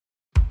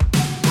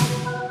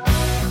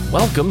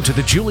Welcome to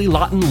the Julie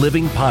Lawton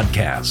Living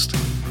Podcast,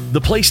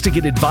 the place to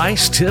get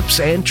advice, tips,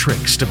 and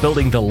tricks to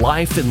building the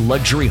life and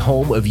luxury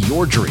home of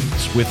your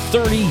dreams with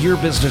 30-year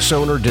business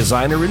owner,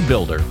 designer, and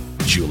builder,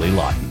 Julie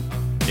Lawton.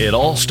 It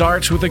all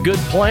starts with a good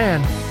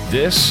plan.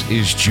 This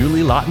is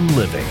Julie Lawton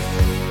Living.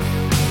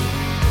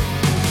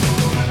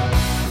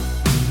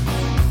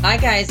 Hi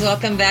guys,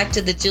 welcome back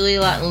to the Julie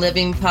Lawton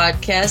Living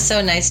Podcast.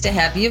 So nice to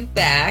have you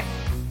back.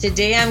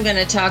 Today I'm going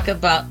to talk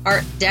about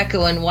Art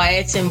Deco and why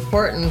it's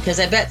important, because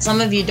I bet some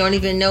of you don't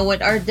even know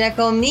what Art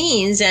Deco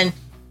means, and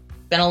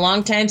it's been a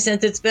long time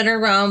since it's been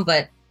around,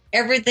 but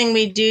everything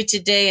we do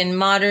today in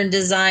modern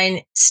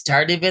design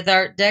started with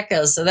Art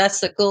Deco, so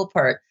that's the cool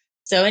part.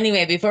 So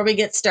anyway, before we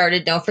get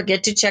started, don't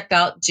forget to check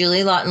out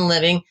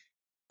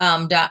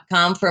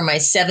julielawtonliving.com for my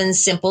 7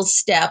 simple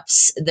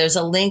steps. There's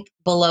a link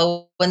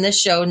below in the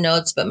show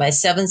notes, but my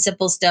 7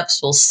 simple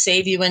steps will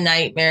save you a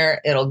nightmare.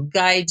 It'll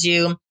guide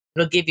you.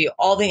 It'll give you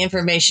all the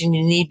information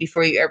you need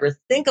before you ever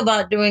think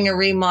about doing a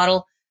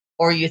remodel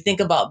or you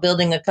think about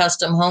building a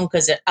custom home,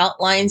 because it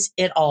outlines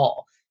it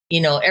all.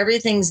 You know,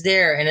 everything's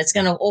there, and it's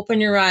going to open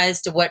your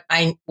eyes to what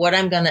I'm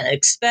going to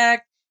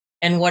expect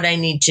and what I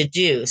need to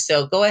do.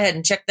 So go ahead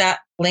and check that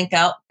link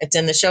out. It's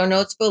in the show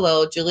notes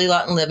below,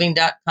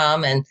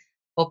 julielawtonliving.com, and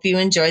hope you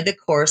enjoyed the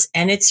course,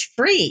 and it's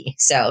free.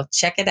 So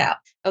check it out.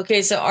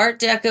 Okay, so Art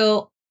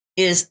Deco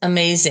is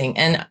amazing.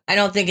 And I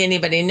don't think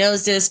anybody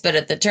knows this, but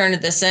at the turn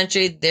of the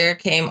century, there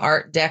came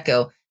Art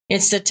Deco.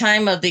 It's the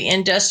time of the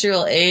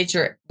industrial age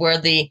where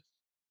the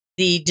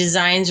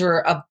designs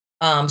were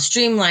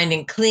streamlined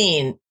and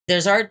clean.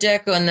 There's Art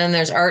Deco and then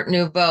there's Art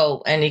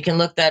Nouveau, and you can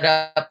look that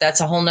up.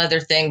 That's a whole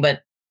nother thing,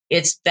 but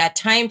it's that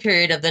time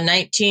period of the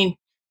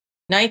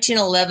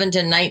 1911 to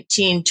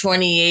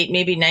 1928,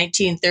 maybe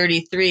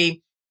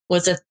 1933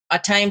 was a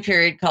time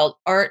period called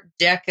Art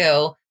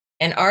Deco.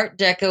 And Art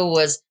Deco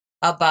was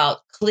about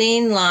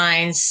clean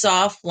lines,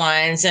 soft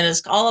lines, and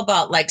it's all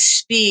about like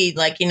speed,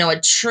 like, you know, a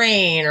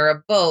train or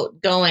a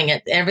boat going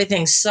at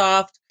everything,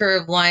 soft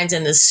curved lines,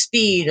 and the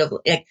speed of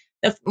like,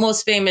 the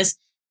most famous,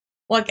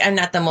 well, I'm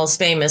not the most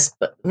famous,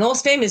 but the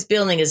most famous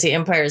building is the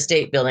Empire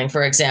State Building,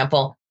 for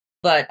example.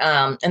 But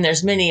and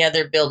there's many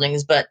other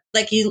buildings, but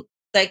like in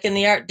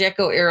the Art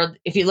Deco era,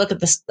 if you look at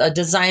the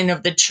design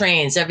of the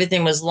trains,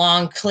 everything was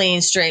long, clean,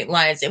 straight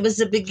lines. It was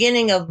the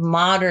beginning of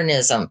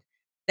modernism.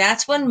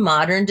 That's when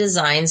modern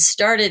design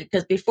started,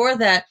 because before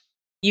that,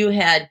 you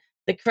had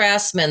the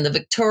Craftsman, the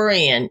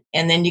Victorian,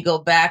 and then you go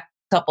back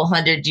a couple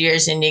hundred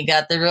years and you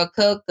got the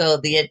Rococo,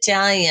 the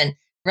Italian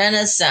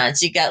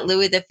Renaissance. You got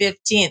Louis the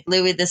 15th,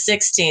 Louis the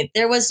 16th.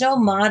 There was no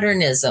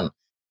modernism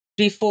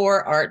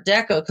before Art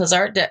Deco, because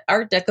Art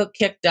Deco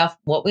kicked off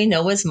what we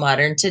know as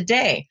modern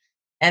today.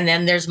 And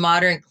then there's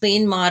modern,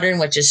 clean modern,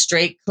 which is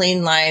straight,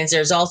 clean lines.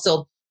 There's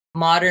also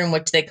modern,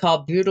 which they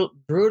call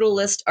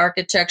brutalist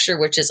architecture,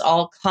 which is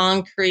all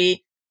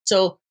concrete.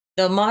 So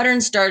the modern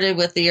started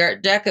with the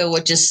Art Deco,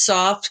 which is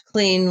soft,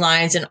 clean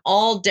lines and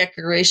all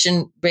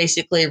decoration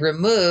basically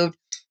removed,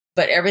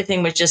 but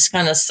everything was just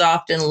kind of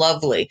soft and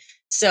lovely.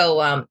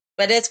 So,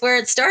 but it's where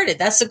it started.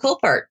 That's the cool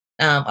part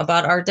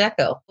about Art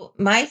Deco.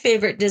 My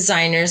favorite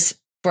designers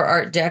for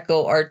Art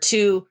Deco are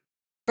 2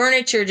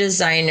 furniture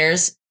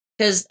designers,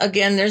 because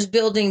again, there's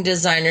building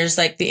designers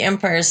like the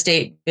Empire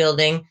State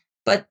Building.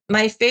 But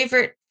my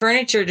favorite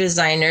furniture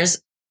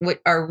designers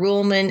are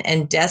Ruhlman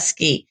and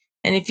Deco.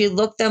 And if you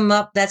look them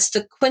up, that's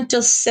the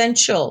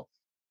quintessential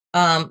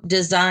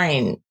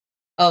design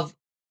of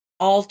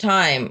all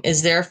time,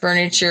 is their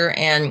furniture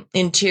and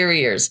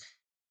interiors.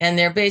 And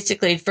they're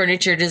basically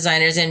furniture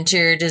designers,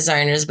 interior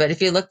designers. But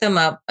if you look them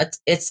up,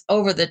 it's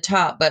over the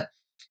top. But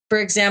for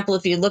example,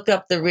 if you look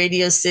up the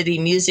Radio City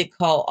Music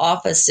Hall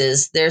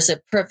offices, there's a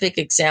perfect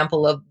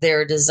example of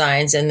their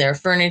designs and their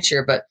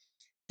furniture. But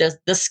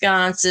the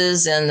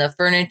sconces and the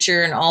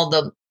furniture and all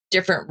the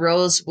different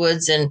rose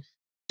woods and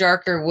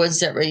darker woods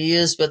that were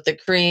used with the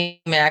cream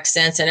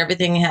accents, and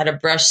everything had a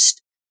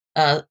brushed,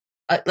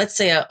 let's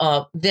say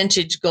a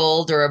vintage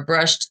gold or a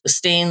brushed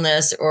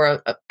stainless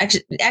or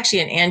actually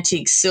an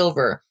antique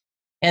silver,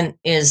 and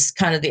is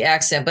kind of the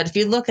accent. But if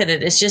you look at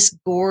it, it's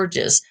just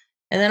gorgeous.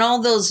 And then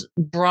all those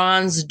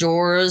bronze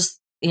doors,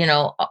 you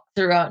know,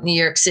 throughout New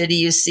York City,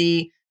 you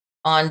see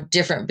on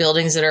different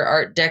buildings that are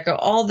Art Deco,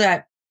 all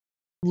that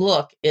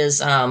look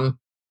is Art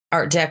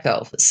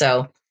Deco.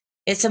 So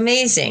it's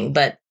amazing.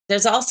 But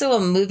there's also a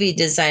movie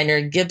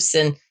designer,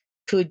 Gibson,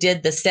 who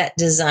did the set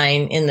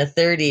design in the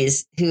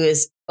 30s, who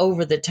is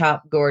over the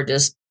top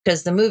gorgeous,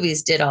 because the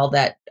movies did all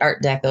that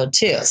Art Deco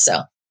too.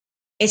 So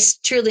it's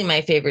truly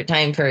my favorite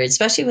time period,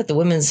 especially with the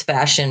women's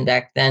fashion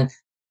back then.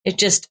 It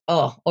just,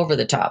 over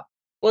the top.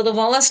 Well, the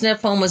Wallace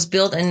Neff home was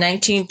built in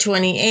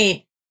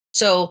 1928.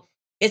 So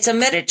it's a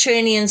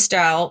Mediterranean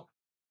style,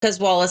 because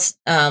Wallace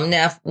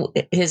Neff,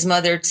 his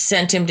mother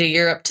sent him to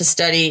Europe to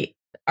study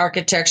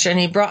architecture, and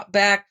he brought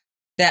back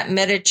that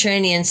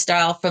Mediterranean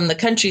style from the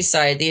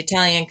countryside, the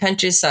Italian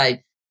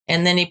countryside,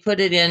 and then he put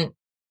it in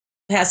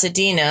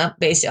Pasadena,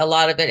 basically a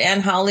lot of it,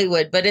 and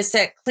Hollywood. But it's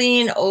that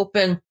clean,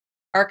 open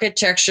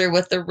architecture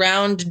with the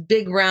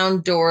big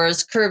round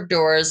doors, curved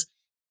doors,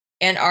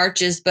 and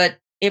arches, but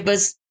it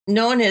was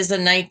known as the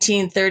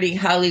 1930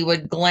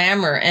 Hollywood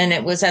glamour, and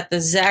it was at the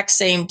exact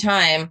same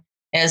time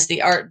as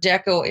the Art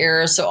Deco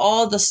era. So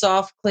all the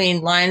soft,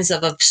 clean lines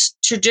of a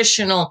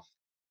traditional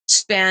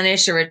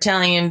Spanish or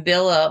Italian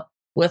villa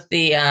with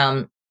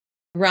the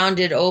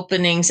rounded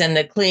openings and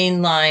the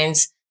clean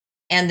lines,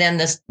 and then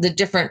the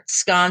different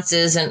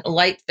sconces and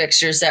light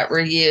fixtures that were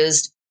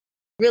used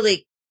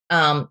really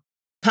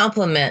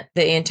complement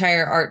the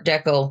entire Art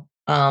Deco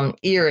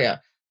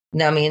era.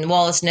 Now, I mean,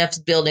 Wallace Neff's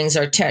buildings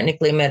are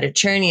technically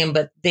Mediterranean,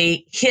 but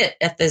they hit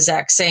at the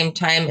exact same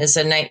time as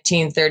the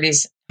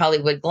 1930s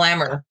Hollywood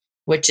glamour,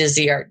 which is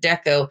the Art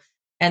Deco.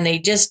 And they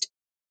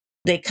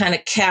kind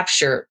of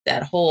capture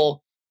that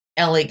whole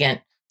elegant,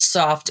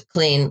 soft,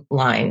 clean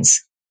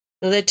lines.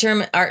 So the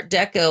term Art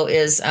Deco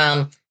is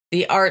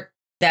the art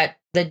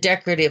the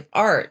decorative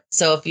art.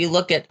 So if you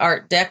look at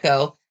Art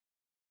Deco,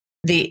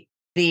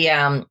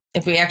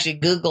 if we actually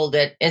Googled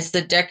it, it's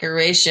the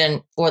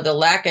decoration or the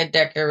lack of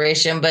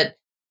decoration, but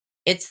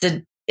it's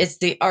the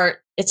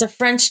art. It's a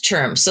French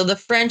term. So the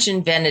French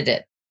invented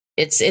it.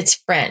 It's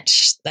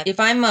French. If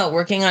I'm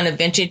working on a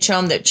vintage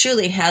home that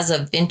truly has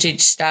a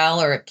vintage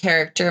style or a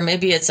character,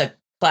 maybe it's a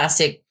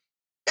classic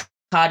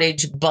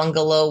cottage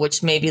bungalow,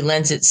 which maybe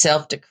lends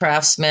itself to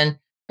craftsmen,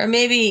 or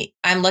maybe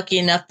I'm lucky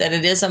enough that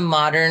it is a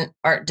modern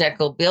Art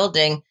Deco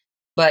building,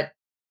 but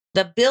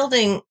the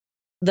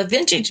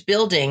vintage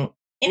building,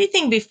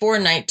 anything before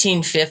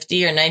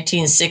 1950 or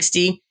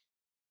 1960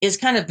 is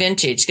kind of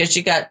vintage, because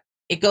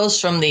it goes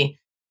from the,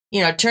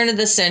 turn of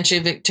the century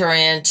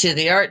Victorian to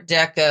the Art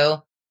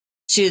Deco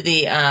to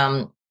the,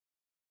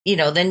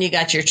 then you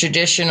got your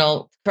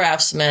traditional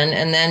craftsmen,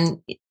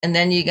 and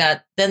then you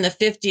got the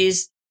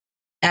 50s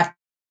after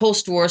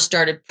post-war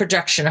started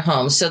production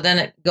homes. So then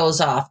it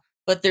goes off,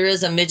 but there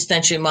is a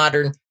mid-century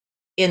modern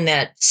in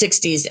that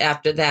 60s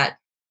after that,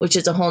 which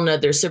is a whole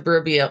nother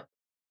suburbia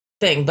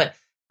thing. But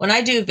when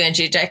I do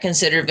vintage, I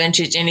consider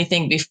vintage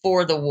anything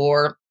before the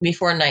war,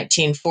 before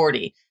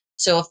 1940.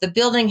 So if the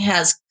building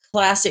has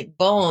classic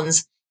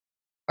bones,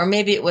 or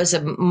maybe it was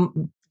a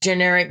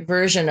generic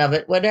version of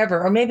it,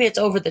 whatever, or maybe it's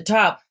over the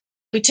top,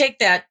 we take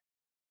that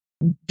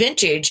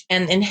vintage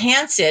and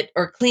enhance it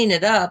or clean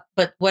it up.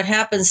 But what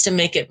happens to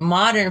make it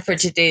modern for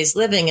today's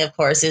living, of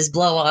course, is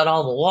blow out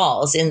all the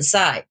walls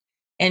inside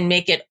and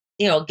make it,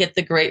 get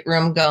the great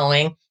room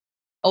going,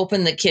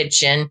 open the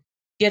kitchen,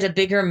 get a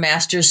bigger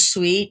master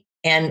suite.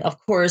 And of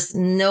course,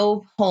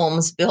 no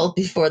homes built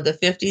before the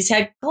 50s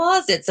had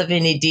closets of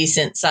any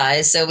decent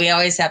size. So we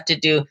always have to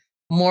do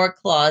more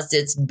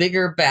closets,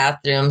 bigger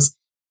bathrooms,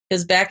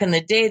 because back in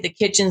the day, the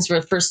kitchens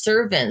were for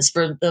servants,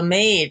 for the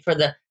maid, for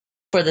the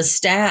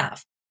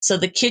staff. So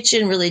the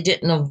kitchen really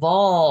didn't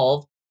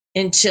evolve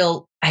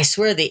until, I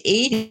swear, the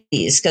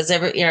 80s, because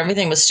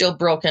everything was still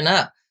broken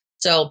up.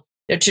 So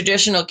the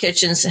traditional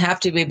kitchens have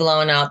to be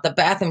blown out. The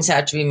bathrooms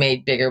have to be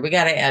made bigger. We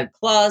got to add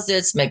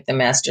closets, make the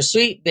master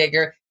suite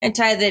bigger, and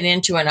tie that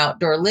into an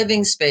outdoor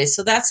living space.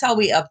 So that's how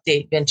we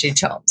update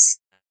vintage homes.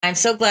 I'm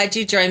so glad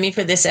you joined me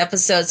for this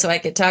episode so I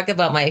could talk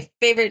about my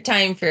favorite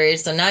time period.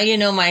 So now you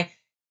know my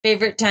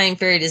favorite time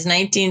period is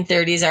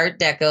 1930s Art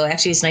Deco.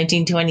 Actually, it's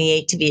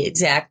 1928 to be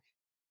exact.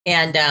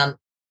 And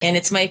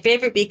it's my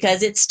favorite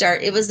because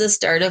it was the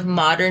start of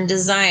modern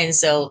design.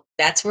 So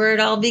that's where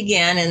it all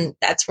began. And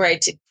that's where I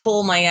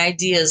pull my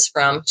ideas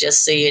from,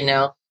 just so you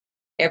know.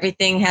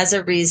 Everything has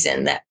a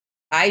reason, that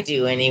I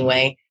do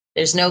anyway.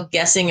 There's no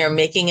guessing or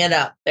making it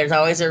up. There's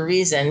always a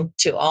reason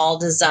to all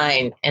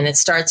design. And it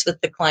starts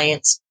with the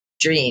client's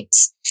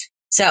dreams.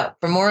 So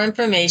for more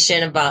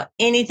information about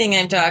anything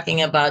I'm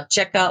talking about,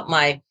 check out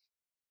my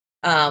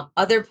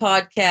other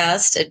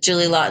podcast at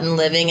Julie Lawton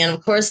Living. And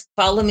of course,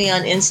 follow me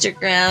on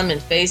Instagram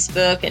and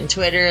Facebook and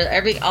Twitter.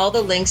 All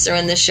the links are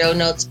in the show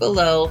notes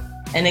below.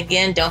 And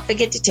again, don't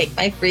forget to take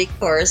my free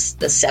course,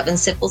 The 7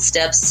 Simple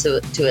Steps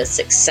to a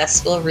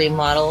Successful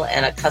Remodel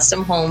and a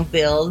Custom Home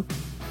Build.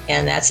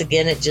 And that's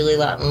again at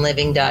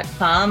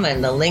julielawtonliving.com.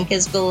 And the link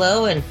is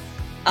below. And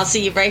I'll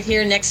see you right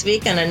here next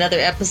week on another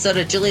episode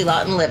of Julie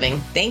Lawton Living.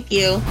 Thank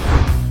you.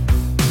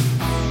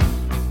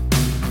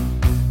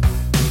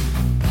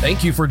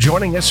 Thank you for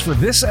joining us for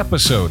this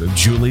episode of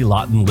Julie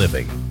Lawton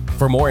Living.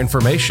 For more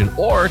information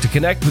or to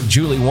connect with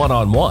Julie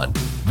one-on-one,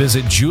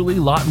 visit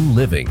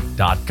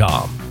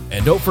julielawtonliving.com.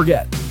 And don't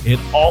forget, it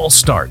all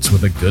starts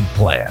with a good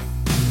plan.